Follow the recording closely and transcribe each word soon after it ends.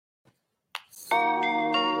Hank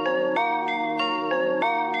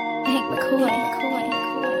McCoy.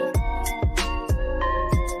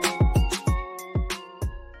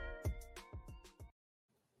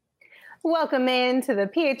 Welcome into the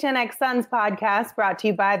PHNX Suns podcast, brought to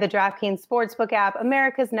you by the DraftKings Sportsbook app,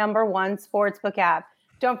 America's #1 sportsbook app.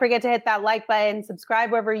 Don't forget to hit that like button,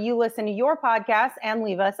 subscribe wherever you listen to your podcast, and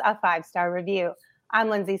leave us a 5-star review. I'm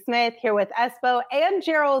Lindsay Smith here with Espo and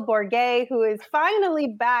Gerald Bourguet, who is finally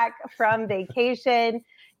back from vacation.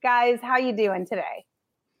 Guys, how you doing today?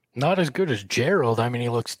 Not as good as Gerald. I mean, he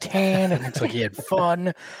looks tan. It looks like he had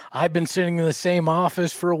fun. I've been sitting in the same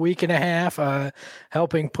office for a week and a half,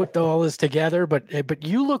 helping put all this together. But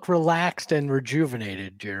you look relaxed and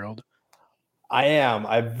rejuvenated, Gerald. I am.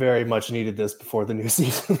 I very much needed this before the new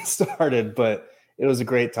season started, but it was a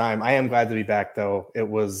great time. I am glad to be back, though. It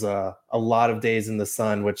was a lot of days in the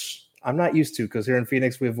sun, which I'm not used to because here in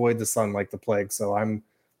Phoenix we avoid the sun like the plague. So I'm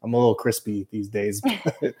a little crispy these days. But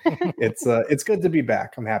it's good to be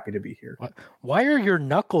back. I'm happy to be here. Why are your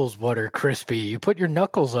knuckles crispy? You put your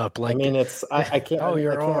knuckles up like. I mean, I can't. Oh,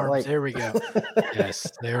 your arms. Like... There we go.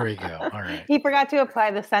 Yes, there we go. All right. He forgot to apply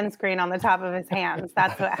the sunscreen on the top of his hands.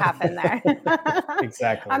 That's what happened there.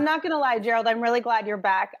 Exactly. I'm not gonna lie, Gerald. I'm really glad you're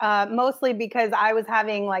back. Mostly because I was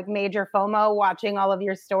having like major FOMO watching all of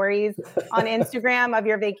your stories on Instagram of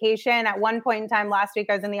your vacation. At one point in time last week,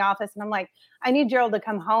 I was in the office and I'm like, I need Gerald to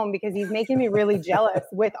come home because he's making me really jealous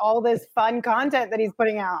with all this fun content that he's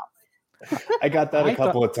putting out. I got that a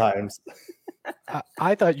couple of times.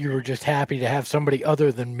 I thought you were just happy to have somebody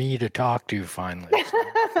other than me to talk to finally.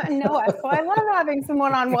 No, I love having some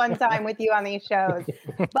one-on-one time with you on these shows.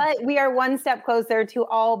 But we are one step closer to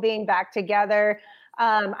all being back together.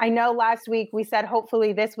 I know last week we said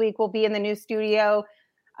hopefully this week we'll be in the new studio.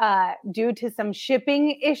 Due to some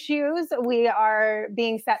shipping issues, we are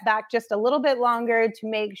being set back just a little bit longer to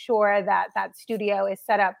make sure that that studio is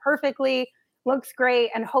set up perfectly, looks great,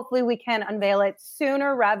 and hopefully we can unveil it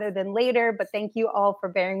sooner rather than later. But thank you all for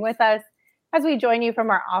bearing with us as we join you from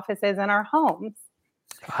our offices and our homes.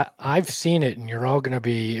 I've seen it, and you're all going to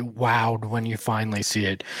be wowed when you finally see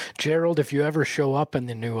it. Gerald, if you ever show up in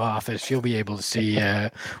the new office, you'll be able to see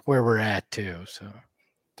where we're at too. So.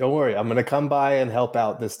 Don't worry, I'm going to come by and help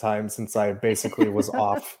out this time since I basically was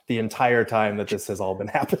off the entire time that this has all been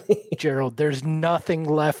happening. Gerald, there's nothing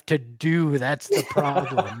left to do. That's the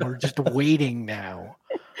problem. We're just waiting now.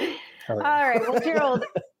 All right. Well, Gerald,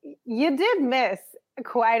 you did miss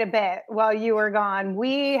quite a bit while you were gone.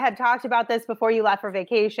 We had talked about this before you left for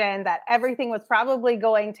vacation, that everything was probably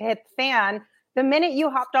going to hit the fan the minute you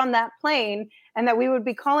hopped on that plane, and that we would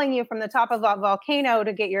be calling you from the top of a volcano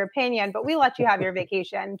to get your opinion, but we let you have your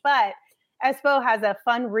vacation. But Espo has a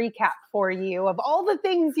fun recap for you of all the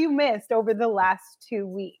things you missed over the last 2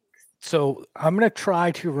 weeks. So I'm going to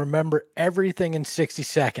try to remember everything in 60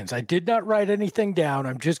 seconds. I did not write anything down.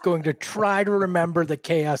 I'm just going to try to remember the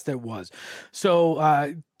chaos that was.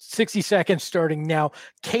 So 60 seconds starting now.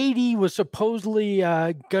 KD was supposedly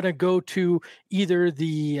going to go to either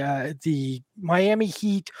the Miami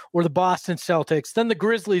Heat or the Boston Celtics. Then the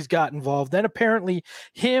Grizzlies got involved. Then apparently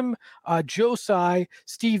him, Joe Tsai,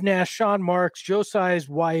 Steve Nash, Sean Marks, Joe Tsai's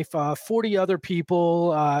wife, 40 other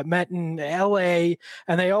people met in LA,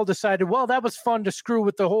 and they all decided, well, that was fun to screw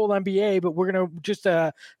with the whole NBA, but we're going to just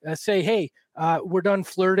say, hey, we're done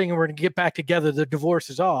flirting and we're going to get back together. The divorce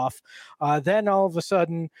is off. Then all of a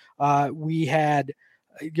sudden we had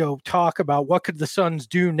talk about what could the Suns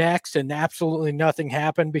do next, and absolutely nothing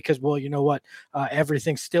happened because, well, you know what?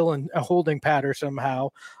 Everything's still in a holding pattern somehow.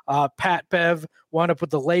 Pat Bev wound up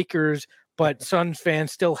with the Lakers, but Suns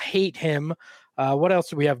fans still hate him. What else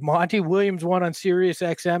do we have? Monty Williams won on Sirius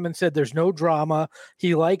XM and said there's no drama.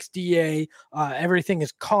 He likes DA. Everything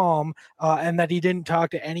is calm, and that he didn't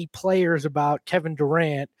talk to any players about Kevin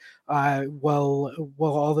Durant while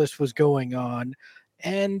all this was going on.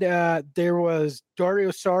 And there was Dario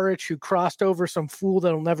Saric, who crossed over some fool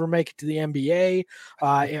that'll never make it to the NBA,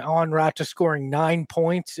 en route to scoring 9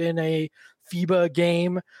 points in a FIBA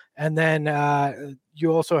game. And then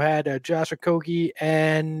you also had Josh Okogie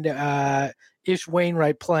and Ish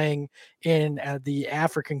Wainwright playing in the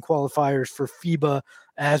African qualifiers for FIBA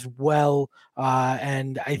as well.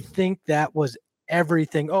 And I think that was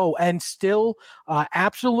everything. Oh, and still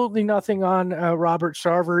absolutely nothing on Robert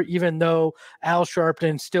Sarver, even though Al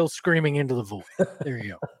Sharpton's still screaming into the void. There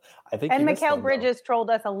you go. I think. And Mikal Bridges trolled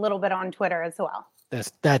us a little bit on Twitter as well.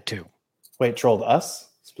 That's that too. Wait, trolled us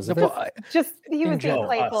specifically? Just he was being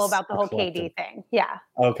playful about the whole KD thing. Yeah.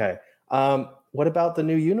 Okay. What about the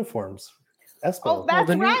new uniforms? Espo. Oh,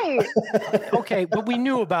 that's right. Okay, but we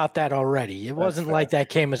knew about that already. It wasn't like that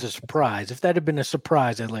came as a surprise. If that had been a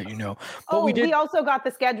surprise, I'd let you know. But we also got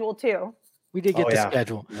the schedule too. We did get the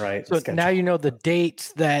schedule. Right. So now you know the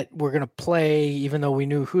dates that we're going to play, even though we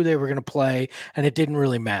knew who they were going to play, and it didn't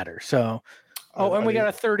really matter. So, and we got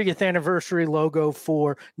a 30th anniversary logo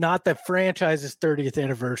for not the franchise's 30th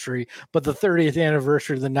anniversary, but the 30th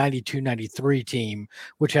anniversary of the 92-93 team,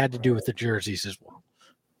 which had to do with the jerseys as well.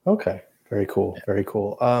 Okay. Very cool. Yeah. Very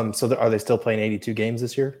cool. So are they still playing 82 games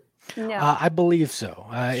this year? No. I believe so.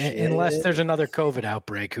 Unless there's another COVID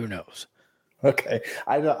outbreak, who knows? Okay.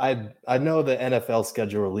 I know the NFL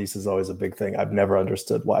schedule release is always a big thing. I've never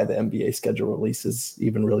understood why the NBA schedule release is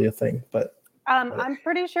even really a thing, but I'm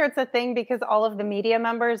pretty sure it's a thing because all of the media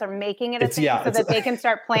members are making it a thing so that they can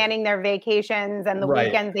start planning their vacations and the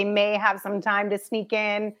weekends. They may have some time to sneak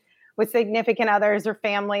in with significant others or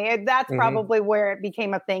family. That's probably where it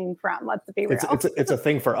became a thing from. Let's be real. It's a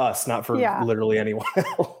thing for us, not for literally anyone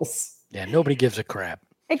else. Yeah, nobody gives a crap.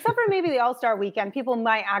 Except for maybe the All-Star weekend. People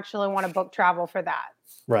might actually want to book travel for that.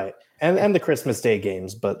 Right. And the Christmas Day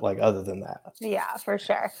games, but like other than that. Yeah, for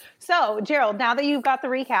sure. So, Gerald, now that you've got the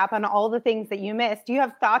recap on all the things that you missed, do you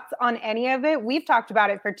have thoughts on any of it? We've talked about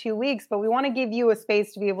it for 2 weeks, but we want to give you a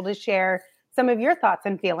space to be able to share some of your thoughts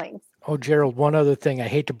and feelings. Oh, Gerald, one other thing. I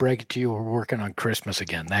hate to break it to you. We're working on Christmas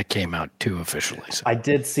again. That came out too officially. So. I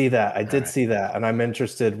did see that. And I'm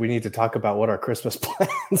interested. We need to talk about what our Christmas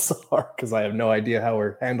plans are because I have no idea how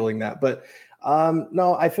we're handling that. But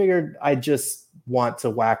no, I figured I just want to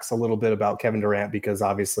wax a little bit about Kevin Durant because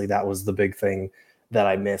obviously that was the big thing that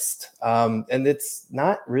I missed. And it's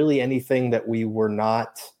not really anything that we were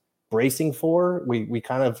not bracing for. We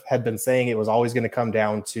kind of had been saying it was always going to come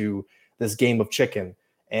down to this game of chicken.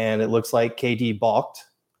 And it looks like KD balked,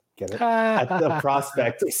 at the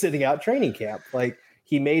prospect sitting out training camp. Like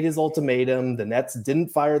he made his ultimatum. The Nets didn't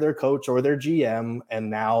fire their coach or their GM. And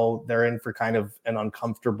now they're in for kind of an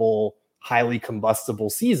uncomfortable, highly combustible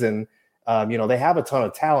season. They have a ton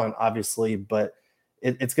of talent, obviously, but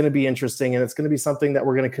it's going to be interesting. And it's going to be something that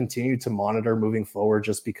we're going to continue to monitor moving forward.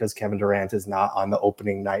 Just because Kevin Durant is not on the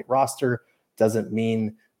opening night roster doesn't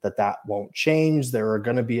mean that won't change. There are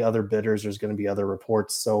going to be other bidders. There's going to be other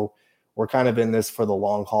reports. So we're kind of in this for the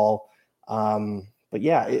long haul. But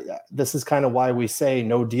yeah, this is kind of why we say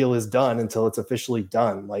no deal is done until it's officially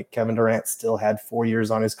done. Like Kevin Durant still had 4 years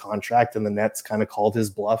on his contract and the Nets kind of called his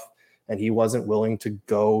bluff and he wasn't willing to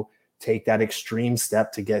go take that extreme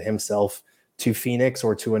step to get himself to Phoenix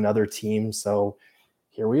or to another team. So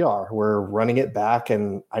here we are, we're running it back.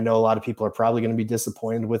 And I know a lot of people are probably going to be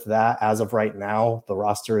disappointed with that. As of right now, the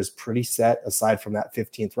roster is pretty set aside from that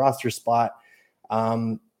 15th roster spot.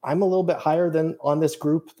 I'm a little bit higher than on this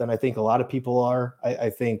group than I think a lot of people are. I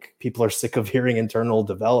think people are sick of hearing internal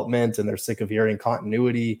development and they're sick of hearing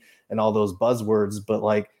continuity and all those buzzwords. But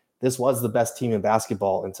like this was the best team in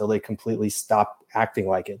basketball until they completely stopped acting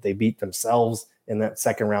like it. They beat themselves in that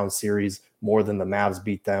second round series more than the Mavs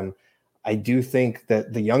beat them. I do think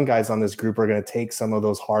that the young guys on this group are going to take some of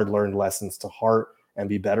those hard-learned lessons to heart and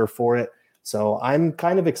be better for it. So I'm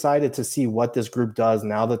kind of excited to see what this group does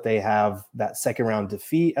now that they have that second-round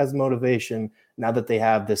defeat as motivation, now that they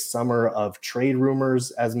have this summer of trade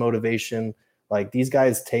rumors as motivation. Like these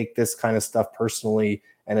guys take this kind of stuff personally,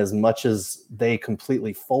 and as much as they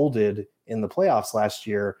completely folded in the playoffs last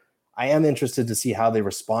year, I am interested to see how they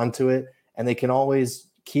respond to it, and they can always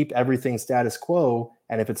keep everything status quo.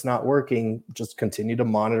 And if it's not working, just continue to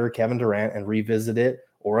monitor Kevin Durant and revisit it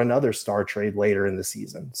or another star trade later in the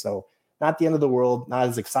season. So not the end of the world, not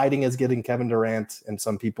as exciting as getting Kevin Durant. And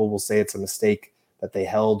some people will say it's a mistake that they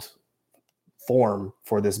held form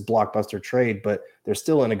for this blockbuster trade, but they're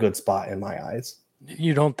still in a good spot in my eyes.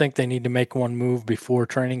 You don't think they need to make one move before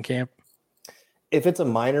training camp? If it's a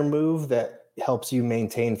minor move that helps you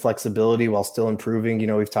maintain flexibility while still improving,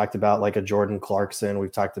 we've talked about like a Jordan Clarkson,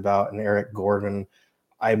 we've talked about an Eric Gordon.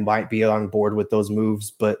 I might be on board with those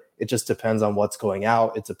moves, but it just depends on what's going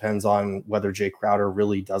out. It depends on whether Jay Crowder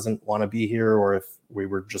really doesn't want to be here or if we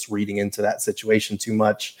were just reading into that situation too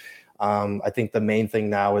much. I think the main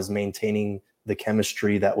thing now is maintaining the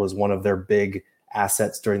chemistry that was one of their big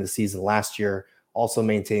assets during the season last year, also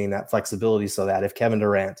maintaining that flexibility so that if Kevin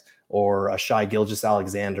Durant or a Shai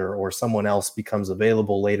Gilgeous-Alexander or someone else becomes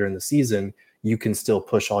available later in the season, you can still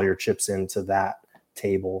push all your chips into that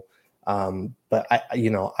table. But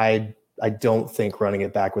I don't think running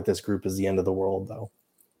it back with this group is the end of the world, though.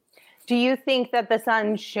 Do you think that the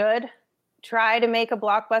Suns should try to make a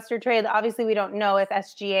blockbuster trade? Obviously, we don't know if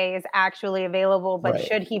SGA is actually available, but right.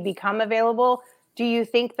 Should he become available? Do you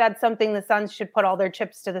think that's something the Suns should put all their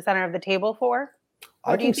chips to the center of the table for?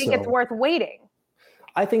 Or do you think it's worth waiting?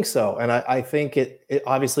 I think so. And I think it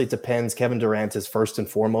obviously depends. Kevin Durant is first and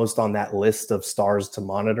foremost on that list of stars to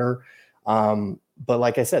monitor. But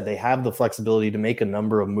like I said, they have the flexibility to make a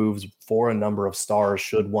number of moves for a number of stars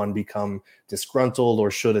should one become disgruntled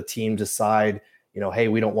or should a team decide, hey,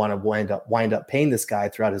 we don't want to wind up paying this guy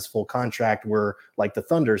throughout his full contract. Where like the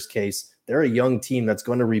Thunder's case, they're a young team that's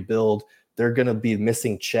going to rebuild. They're going to be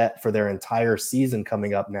missing Chet for their entire season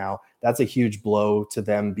coming up now. That's a huge blow to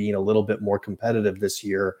them being a little bit more competitive this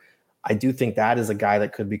year. I do think that is a guy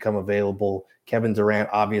that could become available. Kevin Durant,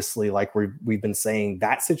 obviously, like we've been saying,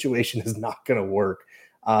 that situation is not going to work.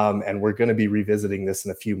 And we're going to be revisiting this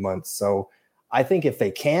in a few months. So I think if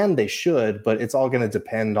they can, they should, but it's all going to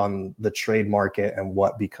depend on the trade market and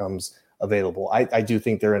what becomes available. I do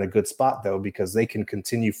think they're in a good spot, though, because they can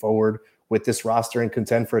continue forward with this roster and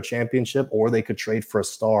contend for a championship, or they could trade for a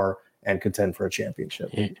star and contend for a championship.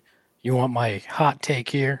 You want my hot take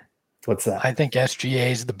here? What's that? I think SGA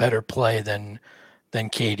is the better play than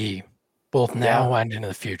KD, both now and into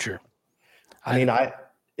the future.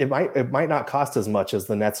 It might not cost as much as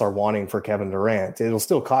the Nets are wanting for Kevin Durant. It'll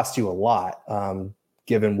still cost you a lot,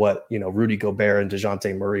 given what Rudy Gobert and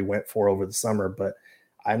DeJounte Murray went for over the summer. But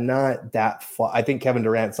I'm not that far. I think Kevin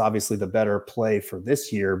Durant's obviously the better play for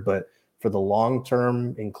this year, but for the long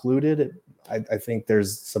term included, I think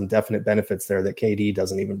there's some definite benefits there that KD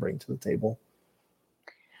doesn't even bring to the table.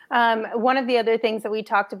 One of the other things that we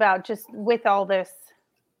talked about just with all this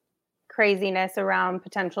craziness around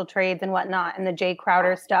potential trades and whatnot and the Jay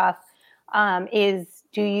Crowder stuff is,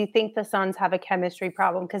 do you think the Suns have a chemistry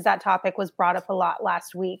problem? Because that topic was brought up a lot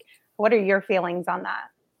last week. What are your feelings on that?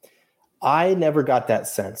 I never got that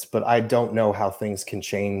sense, but I don't know how things can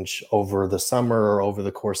change over the summer or over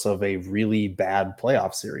the course of a really bad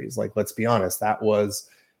playoff series. Like, let's be honest, that was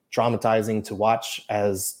traumatizing to watch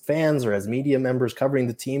as fans or as media members covering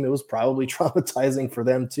the team. It was probably traumatizing for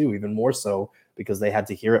them too, even more so because they had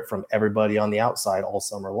to hear it from everybody on the outside all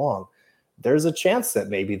summer long. There's a chance that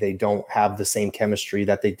maybe they don't have the same chemistry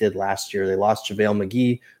that they did last year. They lost JaVale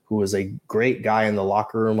McGee, who was a great guy in the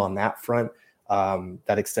locker room on that front.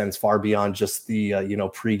 That extends far beyond just the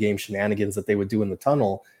pregame shenanigans that they would do in the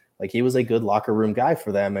tunnel. Like, he was a good locker room guy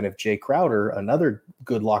for them. And if Jay Crowder, another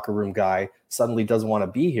good locker room guy, suddenly doesn't want to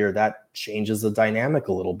be here, that changes the dynamic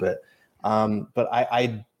a little bit. But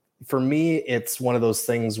I for me, it's one of those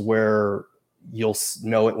things where you'll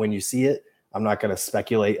know it when you see it. I'm not going to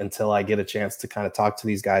speculate until I get a chance to kind of talk to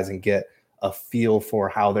these guys and get a feel for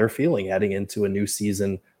how they're feeling heading into a new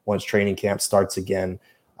season once training camp starts again.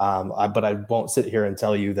 But I won't sit here and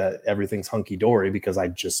tell you that everything's hunky-dory because I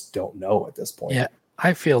just don't know at this point. Yeah,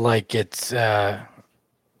 I feel like it's look at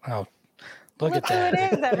that. Who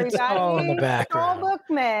it is, everybody. It's all in the background. Saul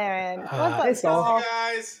Bookman. What's up, Saul?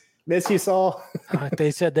 Guys. Miss you, Saul.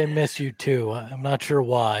 They said they miss you too. I'm not sure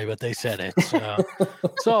why, but they said it. So,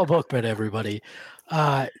 Saul Bookman, everybody.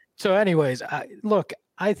 So anyways,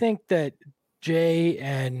 I think that Jay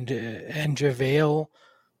and JaVale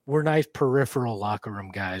were nice peripheral locker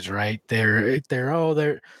room guys, right? They're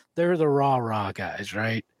the rah guys,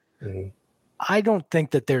 right? Mm-hmm. I don't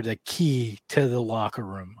think that they're the key to the locker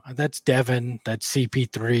room. That's Devin, that's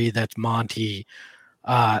CP3, that's Monty.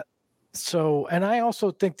 And I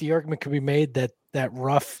also think the argument could be made that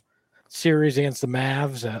rough series against the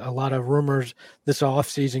Mavs, a lot of rumors this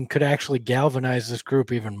offseason, could actually galvanize this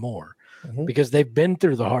group even more because they've been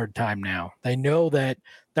through the hard time now. They know that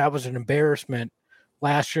was an embarrassment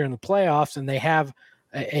last year in the playoffs, and they have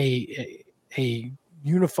a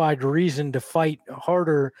unified reason to fight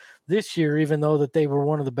harder this year, even though that they were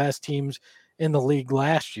one of the best teams in the league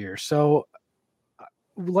last year. So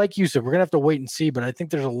like you said, we're going to have to wait and see, but I think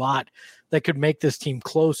there's a lot that could make this team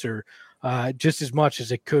closer just as much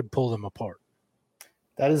as it could pull them apart.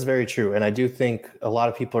 That is very true. And I do think a lot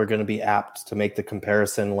of people are going to be apt to make the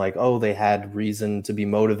comparison like, oh, they had reason to be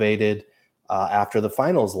motivated after the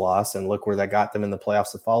finals loss, and look where that got them in the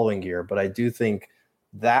playoffs the following year. But I do think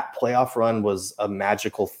that playoff run was a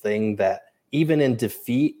magical thing that even in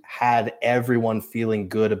defeat had everyone feeling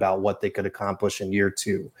good about what they could accomplish in year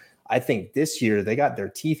two. I think this year they got their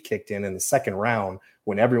teeth kicked in the second round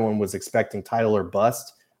when everyone was expecting title or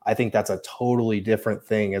bust. I think that's a totally different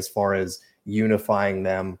thing as far as unifying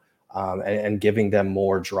them and giving them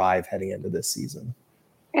more drive heading into this season.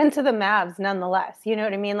 And to the Mavs, nonetheless. You know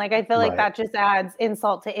what I mean? Like, I feel like that just adds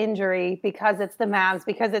insult to injury because it's the Mavs,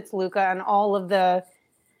 because it's Luka, and all of the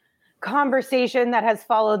conversation that has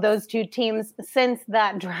followed those two teams since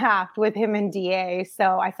that draft with him and DA.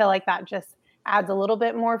 So I feel like that just adds a little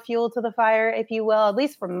bit more fuel to the fire, if you will, at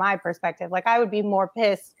least from my perspective. Like, I would be more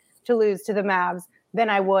pissed to lose to the Mavs than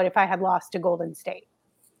I would if I had lost to Golden State.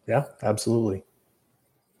 Yeah, absolutely.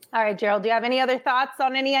 All right, Gerald, do you have any other thoughts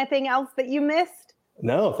on anything else that you missed?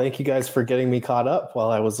 No, thank you guys for getting me caught up while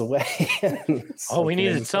I was away. We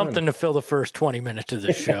needed something to fill the first 20 minutes of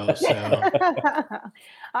the show. So,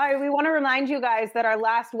 all right, we want to remind you guys that our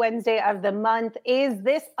last Wednesday of the month is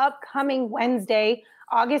this upcoming Wednesday,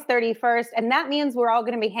 August 31st. And that means we're all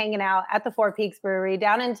going to be hanging out at the Four Peaks Brewery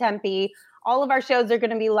down in Tempe. All of our shows are going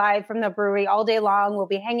to be live from the brewery all day long. We'll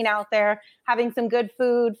be hanging out there, having some good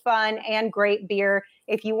food, fun, and great beer.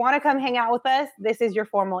 If you want to come hang out with us, this is your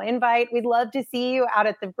formal invite. We'd love to see you out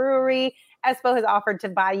at the brewery. Espo has offered to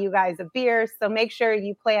buy you guys a beer, so make sure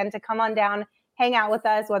you plan to come on down, hang out with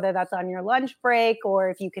us, whether that's on your lunch break or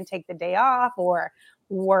if you can take the day off or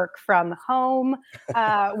work from home,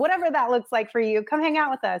 whatever that looks like for you. Come hang out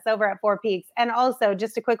with us over at Four Peaks. And also,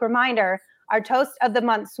 just a quick reminder, our Toast of the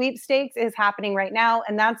Month sweepstakes is happening right now,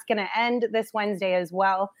 and that's going to end this Wednesday as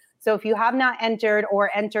well. So if you have not entered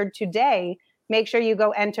or entered today, make sure you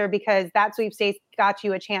go enter, because that sweepstakes got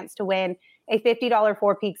you a chance to win a $50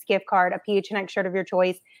 Four Peaks gift card, a PHNX shirt of your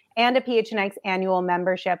choice, and a PHNX annual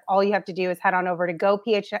membership. All you have to do is head on over to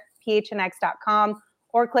gophnx.com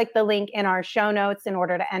or click the link in our show notes in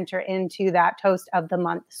order to enter into that Toast of the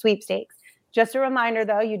Month sweepstakes. Just a reminder,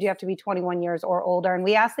 though, you do have to be 21 years or older, and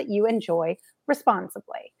we ask that you enjoy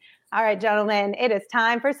responsibly. All right, gentlemen, it is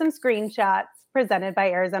time for some screenshots presented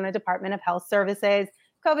by Arizona Department of Health Services.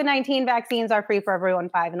 COVID-19 vaccines are free for everyone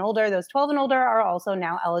 5 and older. Those 12 and older are also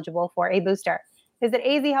now eligible for a booster. Visit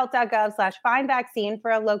azhealth.gov/find-vaccine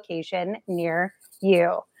for a location near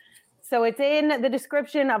you. So it's in the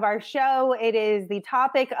description of our show. It is the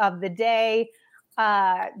topic of the day.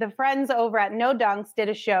 The friends over at No Dunks did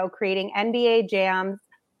a show creating NBA Jam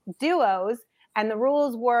duos, and the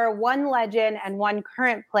rules were 1 legend and 1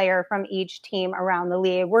 current player from each team around the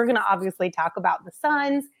league. We're going to obviously talk about the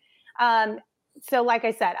Suns. So like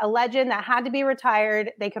I said, a legend that had to be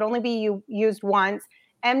retired. They could only be used once.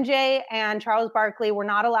 MJ and Charles Barkley were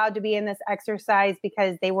not allowed to be in this exercise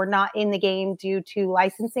because they were not in the game due to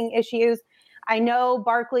licensing issues. I know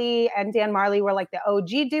Barkley and Dan Marley were like the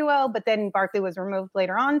OG duo, but then Barkley was removed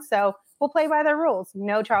later on. So we'll play by their rules.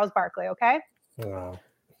 No Charles Barkley, okay? Wow.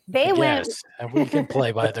 They went, and we can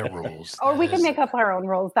play by the rules. Or we can make up our own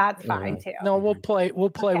rules. That's fine too. No, we'll play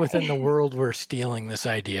within the world we're stealing this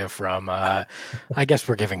idea from. I guess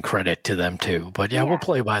we're giving credit to them too. But yeah, we'll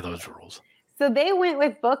play by those rules. So they went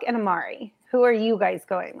with Book and Amari. Who are you guys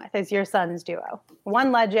going with as your Suns duo?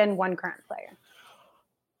 1 legend, 1 current player.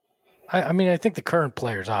 I mean, I think the current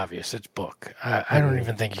player is obvious. It's Book. I don't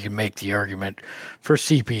even think you can make the argument for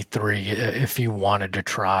CP3 if you wanted to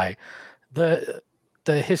try. The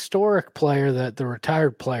historic player, the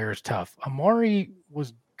retired player, is tough. Amari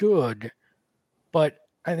was good, but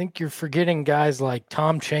I think you're forgetting guys like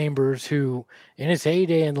Tom Chambers, who in his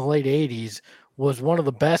heyday in the late 80s was one of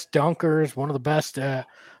the best dunkers, one of the best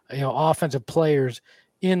offensive players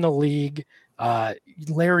in the league.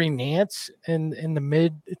 Larry Nance in the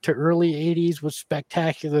mid to early 80s was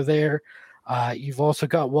spectacular there. You've also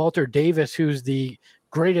got Walter Davis, who's the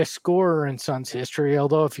greatest scorer in Suns history,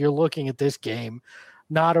 although if you're looking at this game,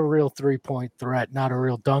 not a real three-point threat, not a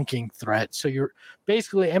real dunking threat. So you're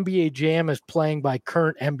basically NBA Jam is playing by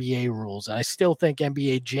current NBA rules. And I still think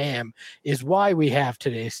NBA Jam is why we have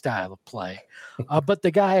today's style of play. But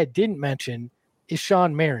the guy I didn't mention is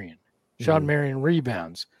Shawn Marion. Shawn Marion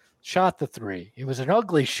rebounds, shot the 3. It was an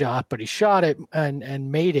ugly shot, but he shot it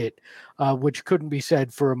and made it, which couldn't be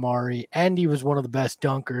said for Amari. And he was one of the best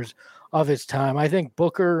dunkers of his time. I think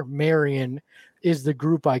Booker, Marion is the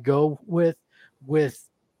group I go with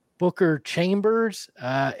Booker, Chambers,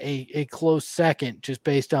 a close second, just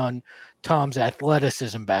based on Tom's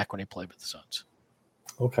athleticism back when he played with the Suns.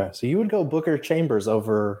 Okay, so you would go Booker, Chambers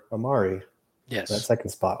over Amari. Yes, that second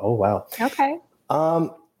spot. Oh wow. Okay.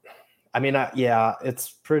 I mean, it's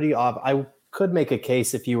pretty obvious. I could make a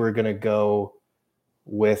case if you were going to go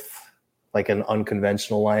with like an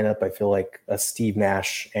unconventional lineup. I feel like a Steve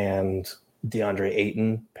Nash and DeAndre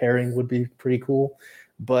Ayton pairing would be pretty cool,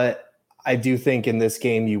 but I do think in this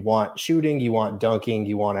game you want shooting, you want dunking,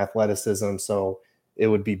 you want athleticism. So it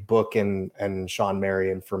would be Book and Shawn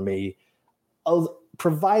Marion for me,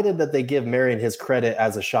 provided that they give Marion his credit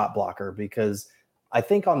as a shot blocker, because I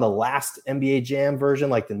think on the last NBA Jam version,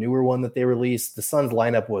 like the newer one that they released, the Suns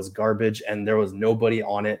lineup was garbage and there was nobody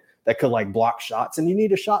on it that could like block shots, and you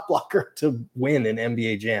need a shot blocker to win an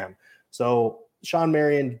NBA Jam. So Shawn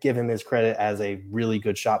Marion, give him his credit as a really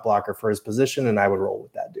good shot blocker for his position, and I would roll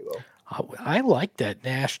with that duo. I like that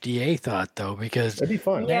Nash DA thought though, because That'd be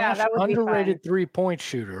fun. Yeah, Nash, that would be underrated fun. 3-point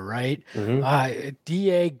shooter, right? Mhm.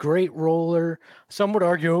 DA, great roller. Some would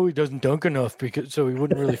argue, oh, he doesn't dunk enough because so he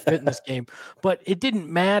wouldn't really fit in this game. But it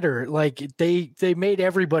didn't matter. Like they made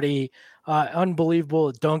everybody unbelievable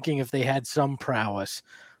at dunking if they had some prowess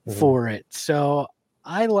for it. So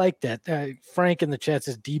I like that. Frank in the chat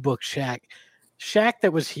says D-Book Shaq. Shaq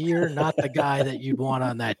that was here, not the guy that you'd want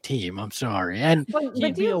on that team. I'm sorry. And But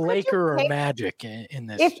he'd do be you a could you Laker or take Magic in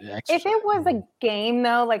this if exercise. it was a game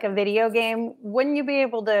though, like a video game, wouldn't you be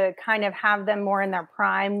able to kind of have them more in their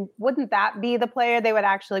prime? Wouldn't that be the player they would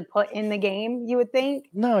actually put in the game, you would think?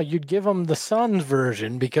 No, you'd give them the Suns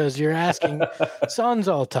version because you're asking Suns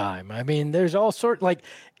all time. I mean, there's all sort like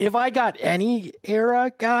if I got any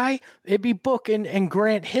era guy, it'd be Book and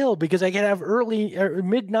Grant Hill because I could have early or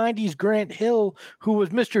mid 90s Grant Hill who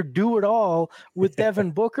was Mr. Do It All with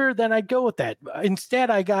Devin Booker, then I'd go with that. Instead,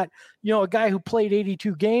 I got, a guy who played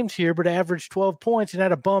 82 games here but averaged 12 points and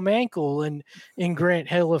had a bum ankle in Grant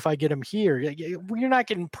Hill if I get him here. You're not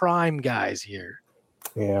getting prime guys here.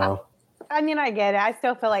 Yeah. I mean, I get it. I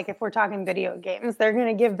still feel like if we're talking video games, they're going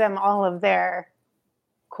to give them all of their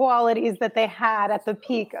qualities that they had at the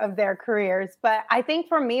peak of their careers. But I think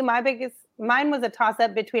for me, mine was a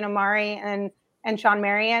toss-up between Amari and Sean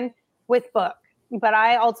Marion with Book. But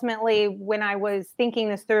I ultimately, when I was thinking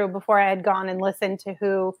this through before I had gone and listened to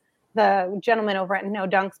who the gentleman over at No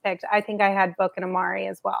Dunks picked, I think I had Book and Amari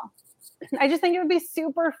as well. I just think it would be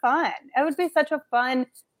super fun. It would be such a fun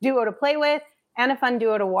duo to play with and a fun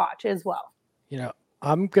duo to watch as well.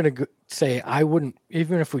 I'm going to say I wouldn't,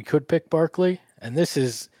 even if we could pick Barkley, and this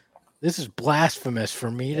is blasphemous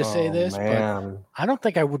for me to say this, man. but I don't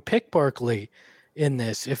think I would pick Barkley in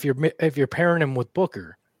this if you're pairing him with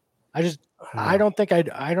Booker. I don't think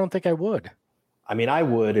I would. I mean, I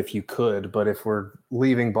would if you could, but if we're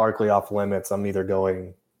leaving Barkley off limits, I'm either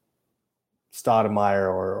going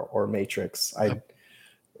Stoudemire or Matrix.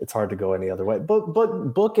 It's hard to go any other way. But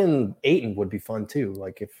Book and Ayton would be fun too.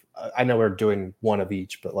 Like if I know we're doing one of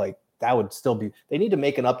each, but like that would still be. They need to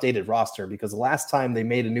make an updated roster because the last time they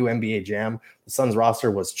made a new NBA Jam, the Suns roster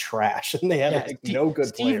was trash and they had no good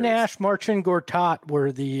Steve players. Nash, Marcin Gortat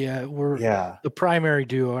were the primary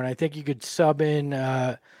duo, and I think you could sub in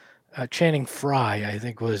Channing Frye. I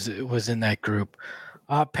think was in that group.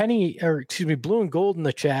 Blue and Gold in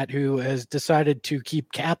the chat, who has decided to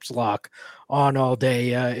keep caps lock on all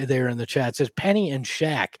day there in the chat, says Penny and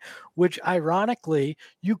Shaq, which ironically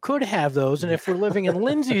you could have those. And if we're living in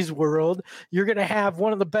Lindsay's world, you're going to have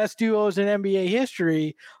one of the best duos in NBA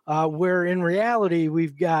history, where in reality we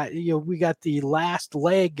got the last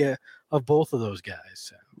leg of both of those guys.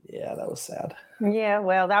 So. Yeah, that was sad. Yeah,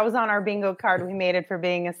 well, that was on our bingo card. We made it for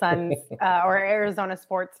being a Suns or Arizona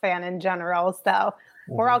sports fan in general. So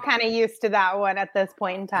we're all kind of used to that one at this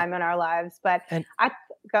point in time in our lives. But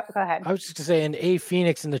go ahead. I was just saying, A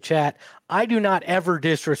Phoenix in the chat, I do not ever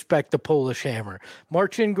disrespect the Polish Hammer.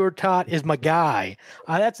 Marcin Gortat is my guy.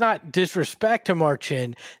 That's not disrespect to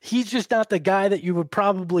Marcin. He's just not the guy that you would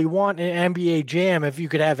probably want in an NBA Jam if you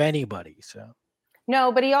could have anybody. So.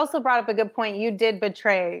 No, but he also brought up a good point. You did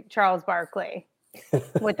betray Charles Barkley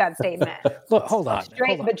with that statement. Look, hold on.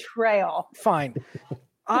 Straight betrayal. Fine.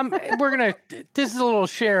 This is a little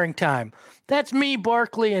sharing time. That's me,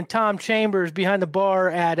 Barkley, and Tom Chambers behind the bar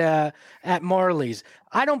at Marley's.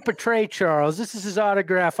 I don't betray Charles. This is his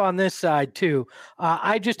autograph on this side too.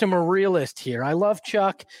 I just am a realist here. I love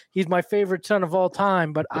Chuck. He's my favorite son of all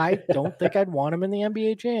time, but I don't think I'd want him in the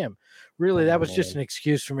NBA Jam. Really, that was just an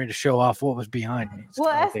excuse for me to show off what was behind me.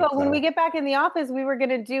 Well, Espo, when we get back in the office, we were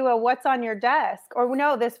going to do a What's on Your Desk. Or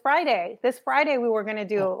no, this Friday we were going to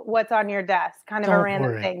do What's on Your Desk, kind of a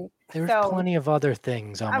random thing. There's plenty of other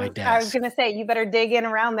things on my desk. I was going to say, you better dig in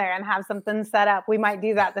around there and have something set up. We might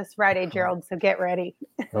do that this Friday, Gerald, so get ready.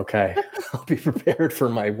 Okay. I'll be prepared for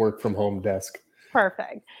my work from home desk.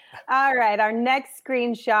 Perfect. All right. Our next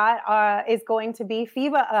screenshot is going to be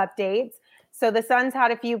FIBA updates. So the Suns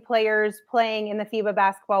had a few players playing in the FIBA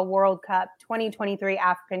Basketball World Cup 2023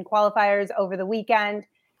 African qualifiers over the weekend.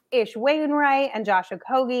 Ish Wainwright and Josh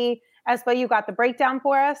Okogie. Espo, you got the breakdown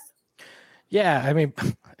for us? Yeah, I mean,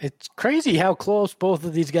 it's crazy how close both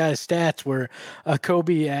of these guys' stats were.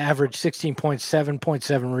 Kobe averaged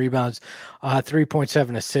 16.7 rebounds,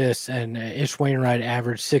 3.7 assists, and Ish Wainwright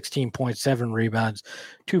averaged 16.7 rebounds,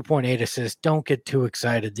 2.8 assists. Don't get too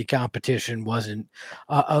excited. The competition wasn't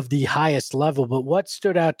of the highest level, but what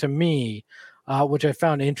stood out to me, which I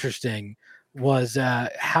found interesting, was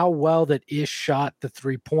how well that Ish shot the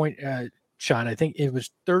three-point shot. I think it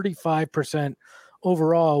was 35%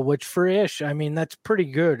 overall, which for Ish, I mean, that's pretty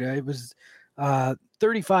good. It was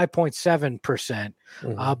 35.7%.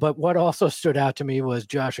 But what also stood out to me was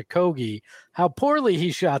Josh Okogie, how poorly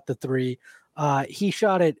he shot the three. He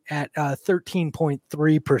shot it at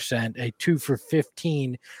 13.3%, a 2 for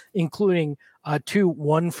 15, including 2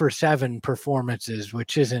 1-for-7 performances,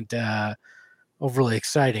 which isn't overly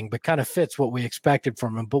exciting, but kind of fits what we expected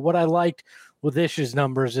from him. But what I liked with Ish's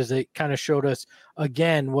numbers is it kind of showed us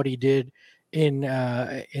again what he did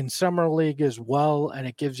in summer league as well, and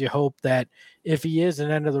it gives you hope that if he is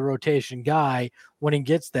an end of the rotation guy, when he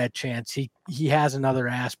gets that chance, he has another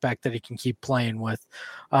aspect that he can keep playing with,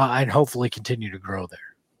 and hopefully continue to grow there.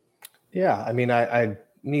 Yeah, I mean, I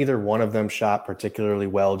neither one of them shot particularly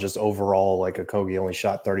well. Just overall, like Okogie only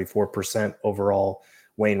shot 34% overall.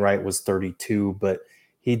 Wainwright was 32, but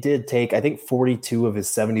he did take, I think 42 of his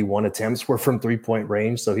 71 attempts were from 3-point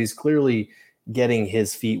range. So he's clearly getting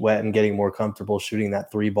his feet wet and getting more comfortable shooting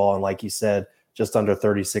that three ball. And like you said, just under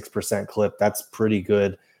 36% clip. That's pretty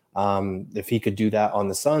good. If he could do that on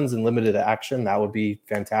the Suns in limited action, that would be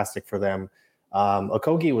fantastic for them.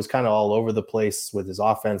 Okogie was kind of all over the place with his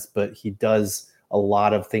offense, but he does a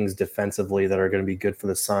lot of things defensively that are going to be good for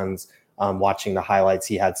the Suns. Watching the highlights,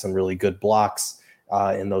 he had some really good blocks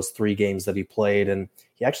in those 3 games that he played. And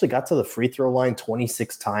he actually got to the free throw line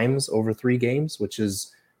 26 times over 3 games, which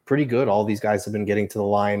is pretty good. All these guys have been getting to the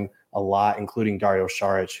line a lot, including Dario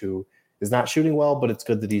Saric, who is not shooting well, but it's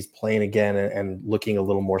good that he's playing again and looking a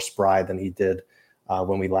little more spry than he did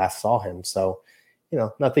when we last saw him. So,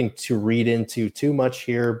 nothing to read into too much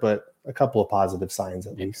here, but a couple of positive signs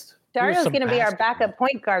at least. Dario's going to be our backup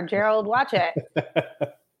point guard, Gerald. Watch it.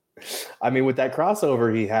 I mean, with that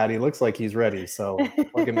crossover he had, he looks like he's ready. So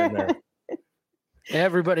plug him in there.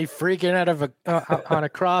 Everybody freaking out of on a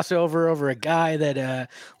crossover over a guy that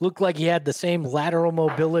looked like he had the same lateral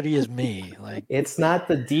mobility as me. Like, it's not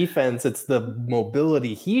the defense; it's the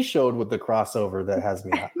mobility he showed with the crossover that has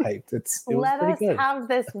me hyped. Let us have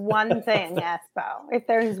this one thing, Espo. If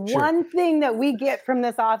there's one thing that we get from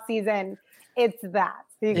this offseason, it's that.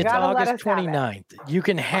 It's August 29th. You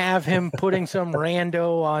can have him putting some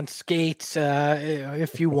rando on skates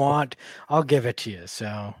if you want. I'll give it to you.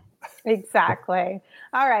 So. Exactly.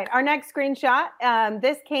 All right. Our next screenshot.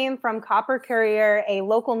 This came from Copper Courier, a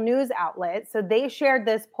local news outlet. So they shared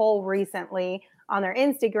this poll recently on their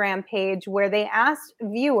Instagram page where they asked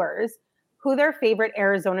viewers who their favorite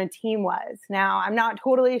Arizona team was. Now, I'm not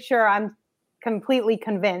totally sure I'm completely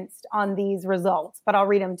convinced on these results, but I'll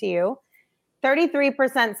read them to you.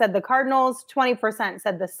 33% said the Cardinals, 20%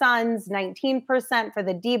 said the Suns, 19% for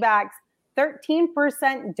the D-backs,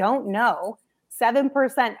 13% don't know,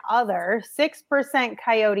 7% other, 6%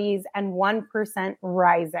 Coyotes, and 1%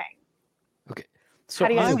 Rising. Okay. So how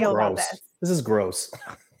do you guys feel about this? This is gross.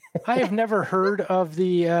 I have never heard of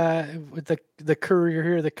the Courier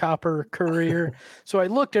here, the Copper Courier. So I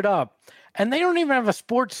looked it up. And they don't even have a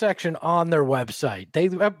sports section on their website. They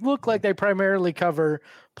look like they primarily cover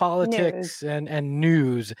politics and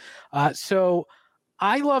news. So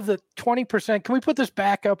I love the 20%. Can we put this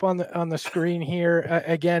back up on the screen here?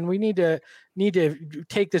 Again, we need to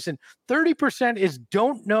take this in. 30% is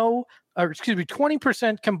don't know, or excuse me,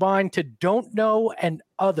 20% combined to don't know and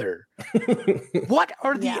other. What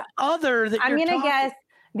are the other that I'm going to guess?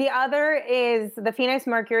 The other is the Phoenix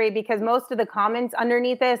Mercury, because most of the comments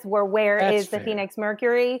underneath this were the Phoenix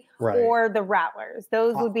Mercury or the Rattlers.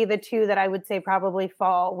 Those would be the two that I would say probably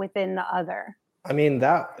fall within the other. I mean,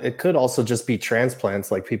 that it could also just be transplants,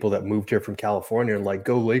 like people that moved here from California and like,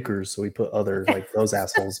 go Lakers. So we put other like those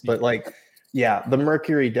assholes. But like, yeah, the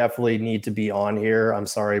Mercury definitely need to be on here. I'm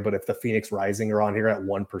sorry, but if the Phoenix Rising are on here at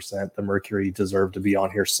 1%, the Mercury deserve to be on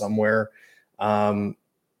here somewhere.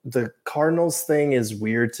 The Cardinals thing is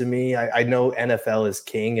weird to me. I know NFL is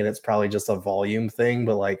king and it's probably just a volume thing,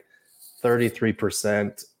 but like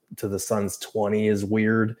 33% to the Suns 20 is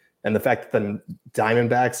weird. And the fact that the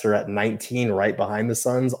Diamondbacks are at 19 right behind the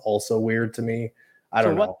Suns, also weird to me. I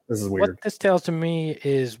don't know. This is weird. What this tells to me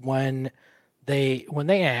is when they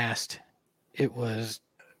asked, it was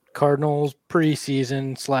Cardinals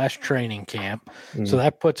preseason / training camp. So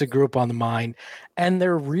that puts a group on the mind, and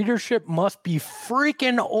their readership must be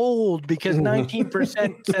freaking old because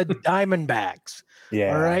 19% said Diamondbacks.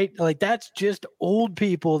 Yeah. All right. Like that's just old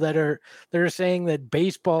people that are saying that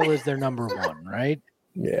baseball is their number one. Right.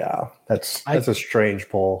 Yeah. That's a strange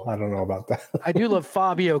poll. I don't know about that. I do love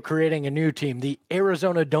Fabio creating a new team, the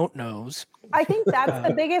Arizona Don't Knows. I think that's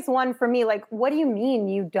the biggest one for me. Like, what do you mean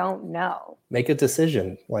you don't know? Make a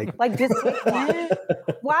decision. Like just pick one.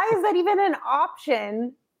 Why is that even an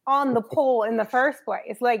option on the poll in the first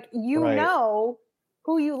place? Like, know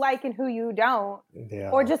who you like and who you don't,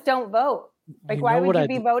 or just don't vote. Like, why would you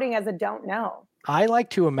be voting as a don't know? I like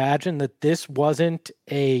to imagine that this wasn't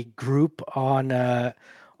a group on the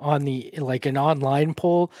like an online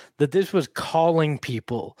poll, that this was calling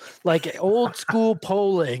people, like old school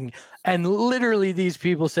polling, and literally these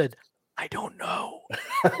people said, I don't know,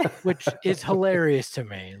 which is hilarious to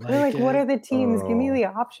me. They're like, what are the teams? Give me the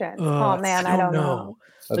options. Oh man, I don't know.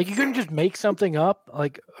 Like, you couldn't just make something up,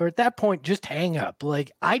 like, or at that point, just hang up.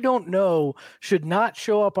 Like, I don't know should not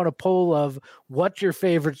show up on a poll of what's your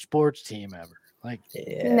favorite sports team ever. Like,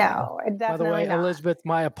 no, definitely by the way, not. Elizabeth,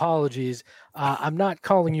 my apologies. I'm not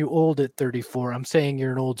calling you old at 34. I'm saying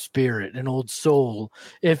you're an old spirit, an old soul,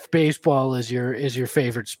 if baseball is your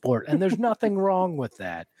favorite sport. And there's nothing wrong with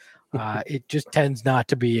that. It just tends not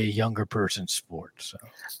to be a younger person's sport. So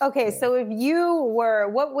okay, so if you were,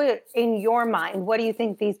 what would, in your mind, what do you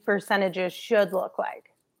think these percentages should look like?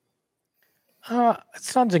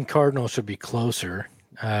 Suns and Cardinals should be closer.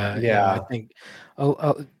 I think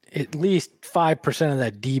at least 5% of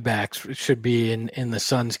that D-backs should be in the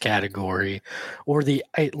Suns category, or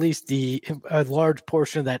at least a large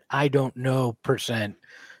portion of that I don't know percent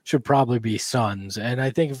should probably be Suns. And I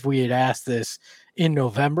think if we had asked this in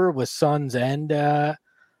November with Suns and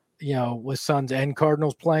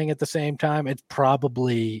Cardinals playing at the same time, it's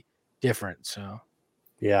probably different. So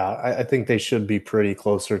yeah, I think they should be pretty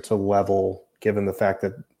closer to level, given the fact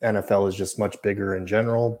that NFL is just much bigger in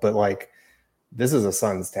general. But like, this is a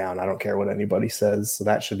Suns town. I don't care what anybody says. So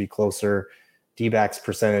that should be closer. D-backs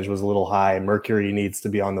percentage was a little high. Mercury needs to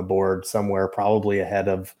be on the board somewhere, probably ahead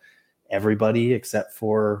of everybody except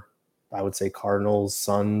for, I would say, Cardinals,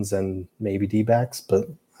 Suns, and maybe D-backs, but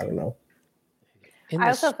I don't know. I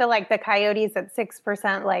also feel like the Coyotes at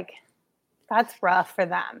 6%, like, that's rough for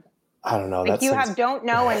them. I don't know. Like, you have don't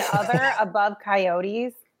know and other above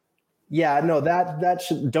Coyotes. Yeah, no, that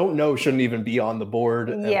don't know shouldn't even be on the board.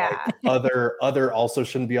 Yeah. And like other also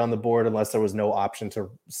shouldn't be on the board unless there was no option to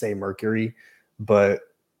say Mercury. But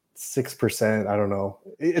 6%, I don't know.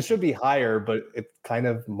 It should be higher, but it kind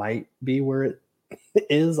of might be where it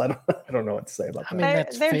is. I don't know what to say about that. I mean,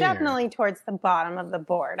 they're definitely towards the bottom of the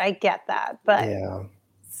board. I get that, but yeah,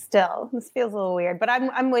 still, this feels a little weird. But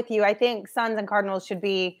I'm with you. I think Suns and Cardinals should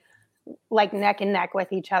be like neck and neck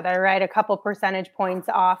with each other, right? A couple percentage points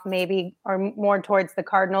off, maybe, or more towards the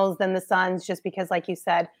Cardinals than the Suns, just because, like you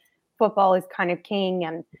said, football is kind of king,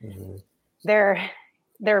 and their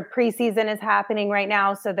preseason is happening right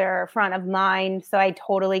now, so they're front of mind. So I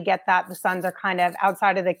totally get that. The Suns are kind of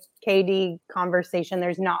outside of the KD conversation.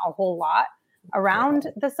 There's not a whole lot around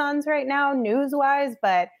the Suns right now, news-wise,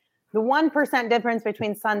 but the 1% difference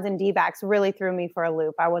between Suns and D-backs really threw me for a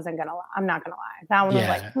loop. I'm not gonna lie. That one was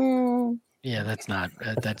like, Yeah, that's not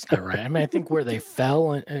right. I mean, I think where they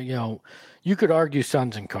fell, you could argue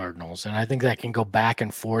Suns and Cardinals, and I think that can go back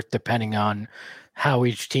and forth depending on how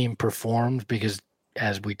each team performs, because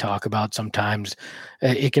as we talk about, sometimes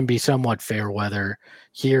it can be somewhat fair weather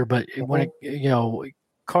here, but when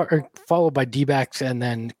followed by D-backs and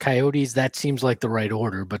then Coyotes, that seems like the right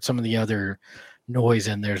order, but some of the other noise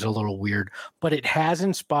in there's a little weird. But it has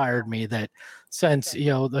inspired me that since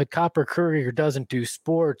the Copper Courier doesn't do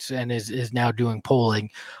sports and is now doing polling,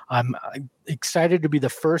 I'm excited to be the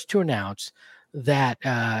first to announce that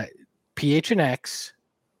PHNX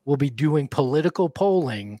will be doing political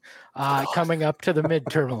polling coming up to the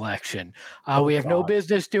midterm election. We have no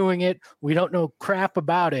business doing it. We don't know crap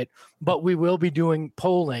about it, but we will be doing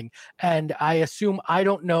polling. And I assume I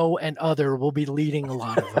don't know and other will be leading a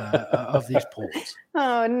lot of these polls.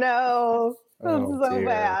 Oh, no. That's so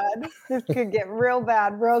bad. This could get real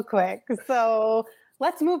bad real quick. So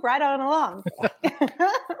let's move right on along.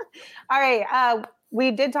 All right.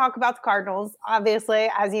 We did talk about the Cardinals. Obviously,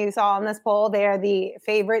 as you saw on this poll, they are the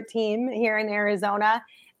favorite team here in Arizona.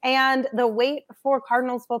 And the wait for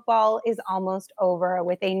Cardinals football is almost over,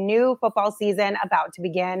 with a new football season about to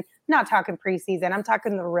begin. I'm not talking preseason. I'm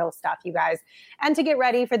talking the real stuff, you guys. And to get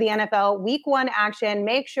ready for the NFL Week 1 action,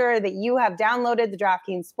 make sure that you have downloaded the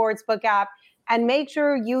DraftKings Sportsbook app, and make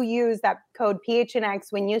sure you use that code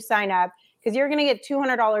PHNX when you sign up, because you're going to get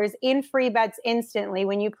 $200 in free bets instantly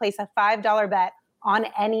when you place a $5 bet on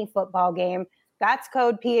any football game. That's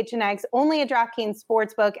code PHNX, only at DraftKings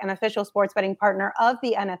Sportsbook, an official sports betting partner of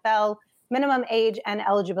the NFL. Minimum age and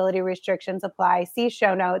eligibility restrictions apply. See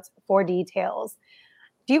show notes for details.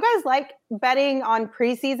 Do you guys like betting on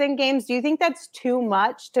preseason games? Do you think that's too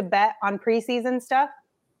much to bet on preseason stuff?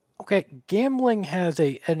 Okay, gambling has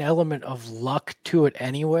an element of luck to it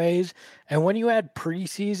anyways. And when you add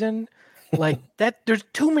preseason, like that, there's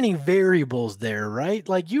too many variables there, right?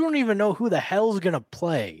 Like, you don't even know who the hell's going to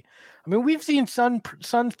play. I mean, we've seen Suns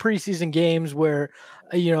preseason games where,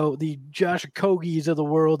 the Josh Okogis of the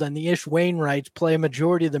world and the Ish Wainwrights play a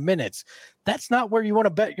majority of the minutes. That's not where you want to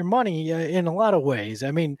bet your money in a lot of ways.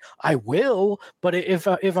 I mean, I will, but if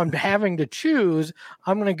I'm having to choose,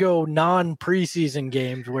 I'm going to go non-preseason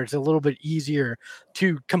games where it's a little bit easier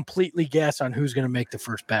to completely guess on who's going to make the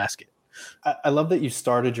first basket. I love that you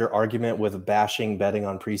started your argument with bashing betting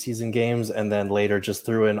on preseason games and then later just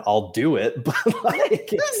threw in, I'll do it. But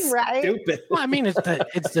it's right. Stupid. Well, I mean, it's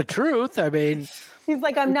the truth. I mean, he's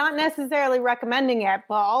like, I'm not necessarily recommending it,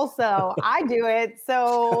 but also I do it.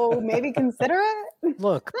 So maybe consider it.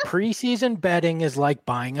 Look, preseason betting is like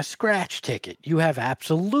buying a scratch ticket. You have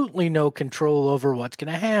absolutely no control over what's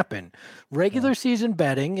going to happen. Regular season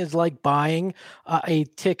betting is like buying a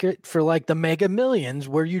ticket for like the Mega Millions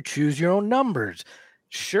where you choose your own numbers.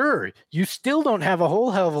 Sure, you still don't have a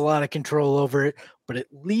whole hell of a lot of control over it, but at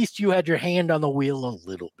least you had your hand on the wheel a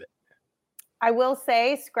little bit. I will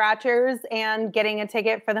say scratchers and getting a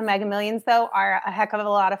ticket for the Mega Millions, though, are a heck of a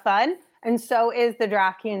lot of fun. And so is the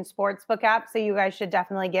DraftKings Sportsbook app. So you guys should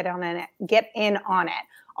definitely get in on it.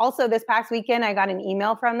 Also, this past weekend, I got an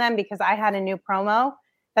email from them because I had a new promo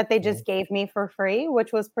that they just gave me for free,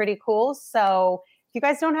 which was pretty cool. So if you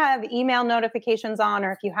guys don't have email notifications on,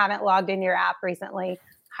 or if you haven't logged in your app recently,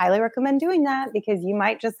 highly recommend doing that because you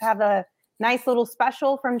might just have a nice little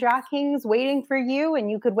special from DraftKings waiting for you, and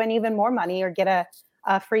you could win even more money or get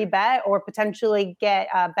a free bet or potentially get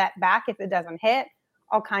a bet back if it doesn't hit.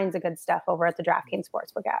 All kinds of good stuff over at the DraftKings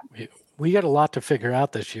Sportsbook app. We got a lot to figure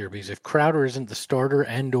out this year because if Crowder isn't the starter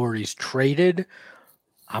and or he's traded,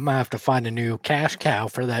 I'm going to have to find a new cash cow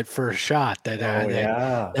for that first shot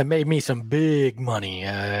that made me some big money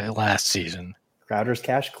last season. Crowder's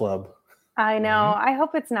Cash Club. I know. I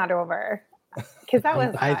hope it's not over. Because that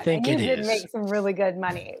was I think you it did is. Make some really good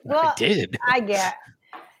money. Well, I did. I get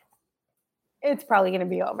it's probably going to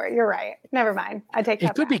be over. You're right. Never mind. I take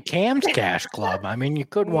that It could back. be Cam's Cash Club. I mean, you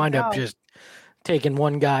could wind up just taking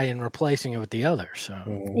one guy and replacing it with the other.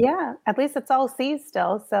 So yeah, at least it's all C's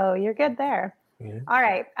still. So you're good there. Yeah. All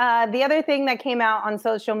right. The other thing that came out on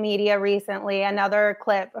social media recently, another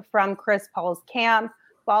clip from Chris Paul's camp.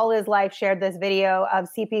 Ball is Life shared this video of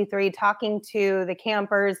CP3 talking to the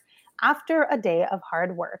campers after a day of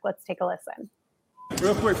hard work. Let's take a listen.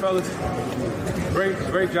 Real quick, fellas.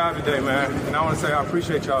 Great job today, man. And I want to say I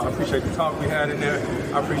appreciate y'all. I appreciate the talk we had in there.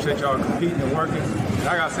 I appreciate y'all competing and working. And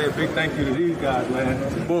I got to say a big thank you to these guys,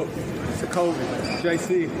 man. Book, Jacoby,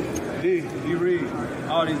 JC, D Reed,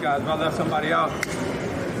 all these guys. If I left somebody out,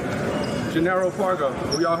 Gennaro Pargo,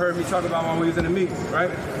 who y'all heard me talk about when we was in the meet, right?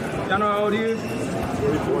 Y'all know how old he is?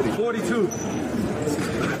 42.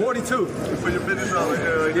 42. Put your business on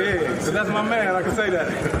it. Yeah, so that's my man. I can say that.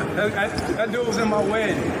 That dude was in my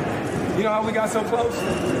wedding. You know how we got so close?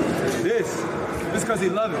 This because he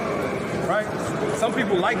loved it, right? Some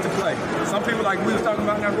people like to play. Some people, like we was talking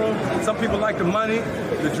about in that room, some people like the money,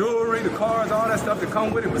 the jewelry, the cars, all that stuff that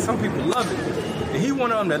come with it, but some people love it. And he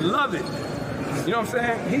one of them that love it. You know what I'm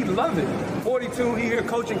saying? He loved it. 42, he here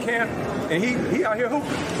coaching camp, and he out here hooping.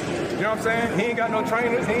 You know what I'm saying? He ain't got no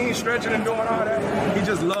trainers. He ain't stretching and doing all that. He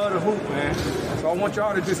just love to hoop, man. So I want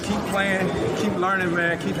y'all to just keep playing, keep learning,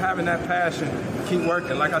 man. Keep having that passion, keep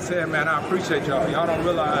working. Like I said, man, I appreciate y'all. Y'all don't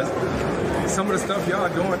realize some of the stuff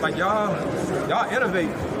y'all doing. Like y'all innovate.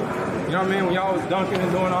 You know what I mean? When y'all was dunking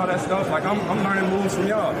and doing all that stuff, like I'm learning moves from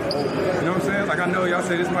y'all. You know what I'm saying? Like I know y'all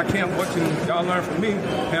say this is my camp. What can y'all learn from me?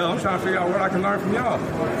 Hell, I'm trying to figure out what I can learn from y'all. You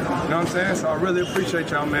know what I'm saying? So I really appreciate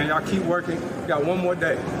y'all, man. Y'all keep working. You got one more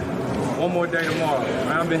day. One more day tomorrow.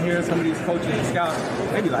 Man, I've been hearing some of these coaches and scouts,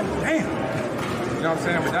 they be like, damn. You know what I'm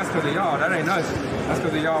saying? But that's because of y'all. That ain't us. That's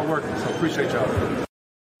because of y'all working. So appreciate y'all.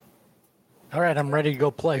 All right, I'm ready to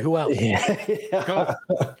go play. Who else?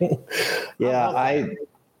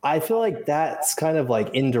 I feel like that's kind of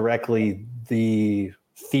like indirectly the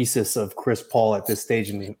thesis of Chris Paul at this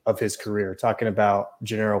stage of his career, talking about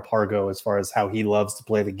Gennaro Pargo as far as how he loves to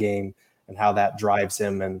play the game and how that drives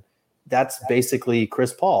him. And that's basically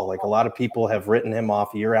Chris Paul. Like a lot of people have written him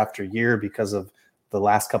off year after year because of the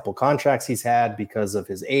last couple contracts he's had, because of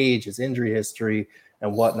his age, his injury history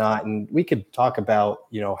and whatnot. And we could talk about,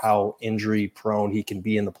 how injury prone he can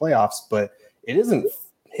be in the playoffs, but it isn't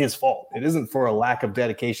his fault. It isn't for a lack of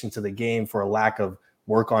dedication to the game, for a lack of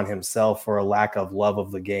work on himself, for a lack of love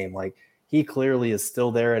of the game. Like he clearly is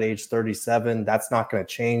still there at age 37. That's not going to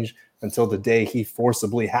change until the day he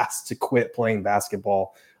forcibly has to quit playing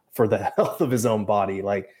basketball for the health of his own body.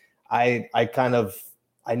 Like I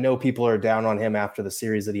know people are down on him after the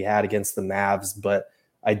series that he had against the Mavs, but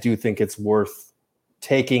I do think it's worth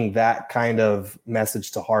taking that kind of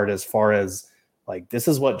message to heart as far as Like, this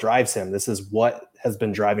is what drives him. This is what has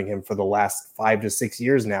been driving him for the last 5 to 6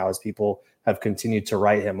 years now, as people have continued to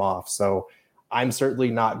write him off. So I'm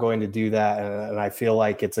certainly not going to do that. And I feel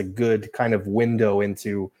like it's a good kind of window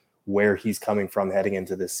into where he's coming from heading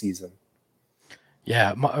into this season.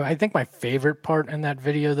 Yeah, I think my favorite part in that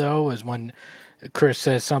video, though, is when Chris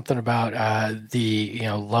says something about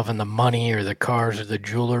loving the money or the cars or the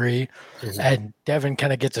jewelry, and Devin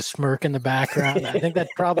kind of gets a smirk in the background. I think that's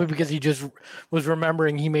probably because he just was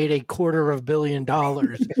remembering he made $250 million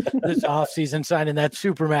this offseason signing that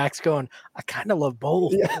Supermax, going, I kind of love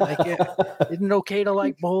both. Yeah. Like, isn't it okay to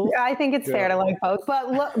like both? Yeah, I think it's fair to like both.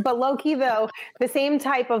 But low key, though, the same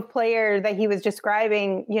type of player that he was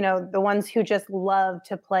describing, the ones who just love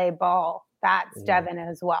to play ball, that's Devin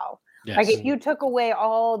as well. Yes. Like, if you took away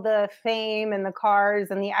all the fame and the cars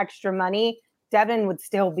and the extra money, Devin would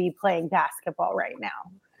still be playing basketball right now.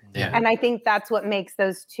 Yeah. And I think that's what makes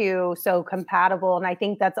those two so compatible. And I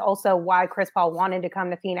think that's also why Chris Paul wanted to come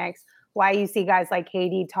to Phoenix, why you see guys like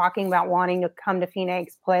KD talking about wanting to come to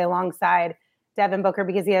Phoenix, play alongside Devin Booker,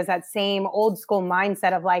 because he has that same old school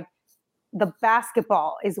mindset of like, the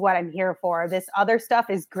basketball is what I'm here for. This other stuff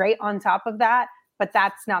is great on top of that, but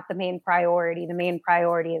that's not the main priority. The main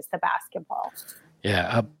priority is the basketball.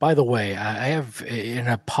 Yeah. By the way, I have an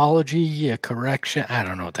apology, a correction. I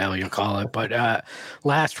don't know what the hell you call it, but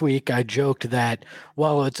last week I joked that,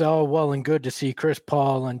 well, it's all well and good to see Chris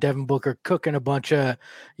Paul and Devin Booker cooking a bunch of,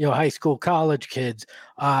 high school, college kids.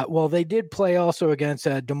 Well, they did play also against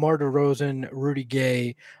DeMar DeRozan, Rudy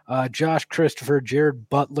Gay, Josh Christopher,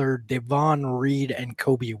 Jared Butler, Devon Reed, and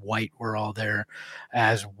Kobe White were all there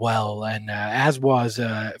as well. And as was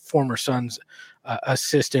former Suns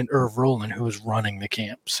assistant Irv Rowland, who was running the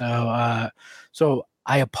camp. So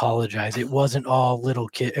I apologize. It wasn't all little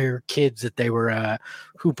kids that they were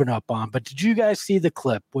hooping up on. But did you guys see the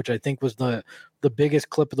clip, which I think was the biggest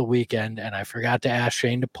clip of the weekend? And I forgot to ask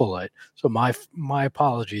Shane to pull it. So my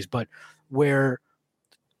apologies. But where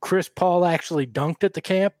Chris Paul actually dunked at the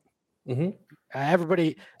camp. Mm-hmm.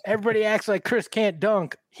 Everybody acts like Chris can't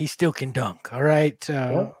dunk. He still can dunk. All right.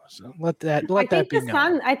 So let that be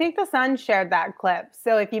known. I think the Sun shared that clip.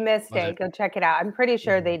 So if you missed it, go check it out. I'm pretty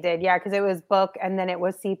sure they did. Yeah, because it was Book and then it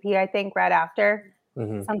was CP, I think, right after.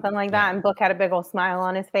 Something like that. And Book had a big old smile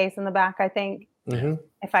on his face in the back, I think,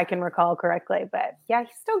 if I can recall correctly. But yeah, he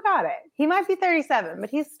still got it. He might be 37, but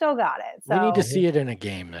he's still got it. So we need to see it in a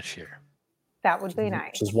game this year. That would be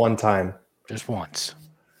nice. Just one time. Just once.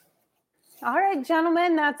 All right,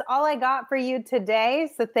 gentlemen, that's all I got for you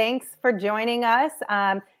today. So thanks for joining us.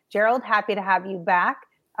 Gerald, happy to have you back.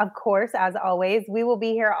 Of course, as always, we will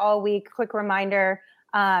be here all week. Quick reminder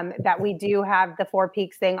that we do have the Four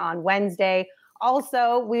Peaks thing on Wednesday.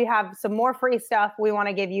 Also, we have some more free stuff we want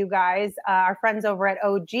to give you guys. Our friends over at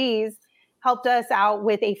OG's helped us out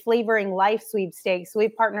with a Flavoring Life sweepstakes. So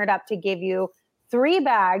we've partnered up to give you 3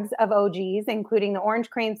 bags of OG's, including the orange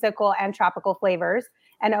creamsicle and tropical flavors,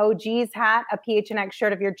 an OG's hat, a PHNX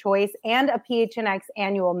shirt of your choice, and a PHNX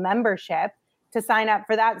annual membership. To sign up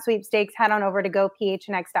for that sweepstakes, head on over to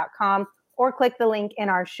gophnx.com or click the link in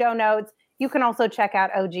our show notes. You can also check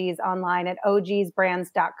out OG's online at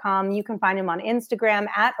ogsbrands.com. You can find them on Instagram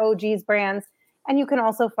at ogsbrands, and you can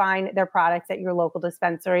also find their products at your local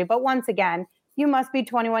dispensary. But once again, you must be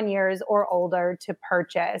 21 years or older to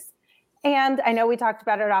purchase. And I know we talked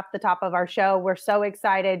about it off the top of our show. We're so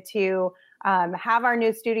excited to have our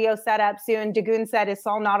new studio set up soon. Dagoon said, is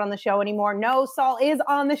Saul not on the show anymore? No, Saul is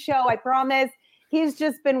on the show, I promise. He's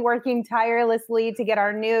just been working tirelessly to get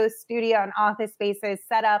our new studio and office spaces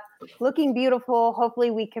set up, looking beautiful.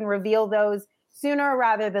 Hopefully we can reveal those sooner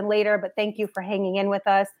rather than later, but thank you for hanging in with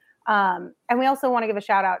us. And we also want to give a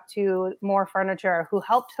shout out to More Furniture, who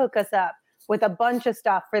helped hook us up with a bunch of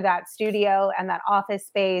stuff for that studio and that office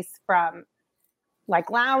space, from like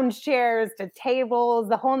lounge chairs to tables,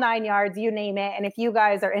 the whole 9 yards, you name it. And if you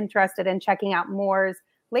guys are interested in checking out Moore's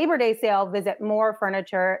Labor Day sale, visit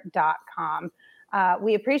morefurniture.com.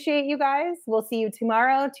 We appreciate you guys. We'll see you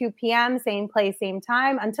tomorrow, 2 p.m., same place, same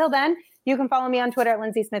time. Until then, you can follow me on Twitter at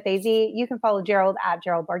LindsaySmithAZ. You can follow Gerald at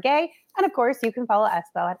Gerald Bourget. And of course, you can follow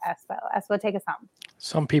Espo at Espo. Espo, take us home.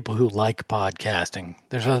 Some people who like podcasting.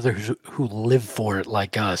 There's others who live for it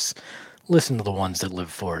like us. Listen to the ones that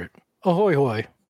live for it. Ahoy, hoy.